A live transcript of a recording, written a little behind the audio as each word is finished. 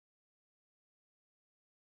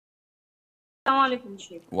Assalamualaikum,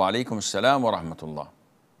 Sheikh. Wa alaikum assalam wa rahmatullah.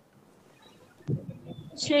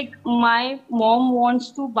 Sheikh, my mom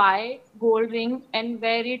wants to buy gold ring and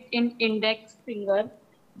wear it in index finger,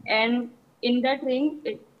 and in that ring,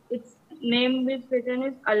 its name is written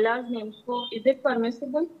is Allah's name. So, is it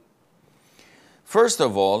permissible? First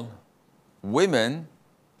of all, women,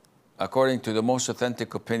 according to the most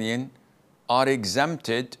authentic opinion, are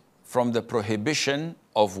exempted from the prohibition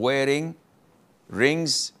of wearing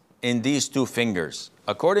rings in these two fingers.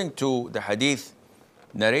 According to the hadith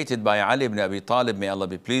narrated by Ali ibn Abi Talib, may Allah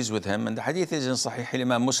be pleased with him, and the hadith is in Sahih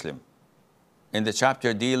al-Imam Muslim, in the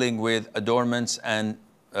chapter dealing with adornments and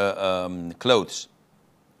clothes.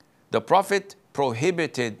 The Prophet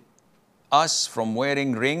prohibited us from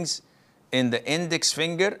wearing rings in the index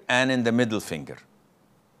finger and in the middle finger.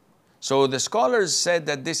 So the scholars said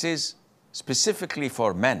that this is specifically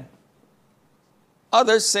for men.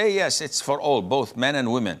 Others say yes, it's for all, both men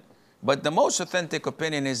and women. But the most authentic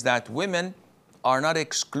opinion is that women are not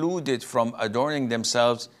excluded from adorning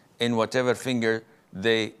themselves in whatever finger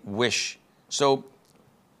they wish. So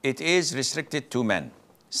it is restricted to men.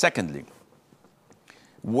 Secondly,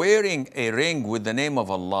 wearing a ring with the name of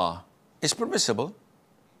Allah is permissible.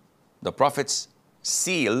 The Prophet's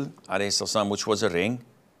seal, ﷺ, which was a ring,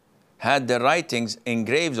 had the writings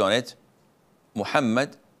engraved on it,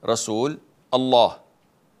 Muhammad, Rasul, Allah.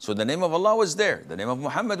 So the name of Allah was there, the name of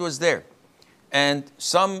Muhammad was there. And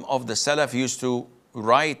some of the Salaf used to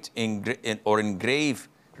write or engrave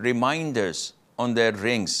reminders on their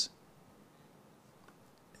rings.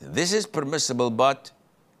 This is permissible, but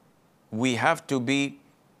we have to be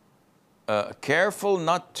careful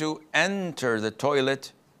not to enter the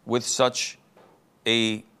toilet with such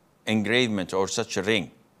a engravement or such a ring.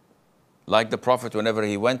 Like the Prophet, whenever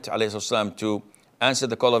he went ﷺ to answer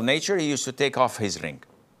the call of nature, he used to take off his ring.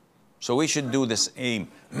 So we should do the same.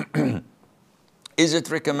 Is it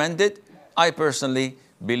recommended? I personally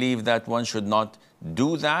believe that one should not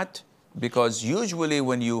do that, because usually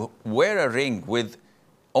when you wear a ring with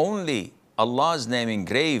only Allah's name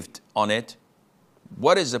engraved on it,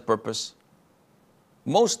 what is the purpose?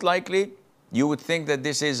 Most likely, you would think that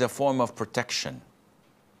this is a form of protection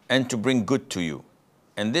and to bring good to you.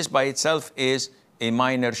 And this by itself is a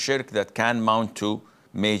minor shirk that can mount to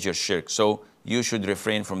major shirk. So you should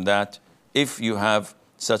refrain from that if you have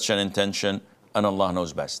such an intention, and Allah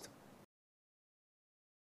knows best.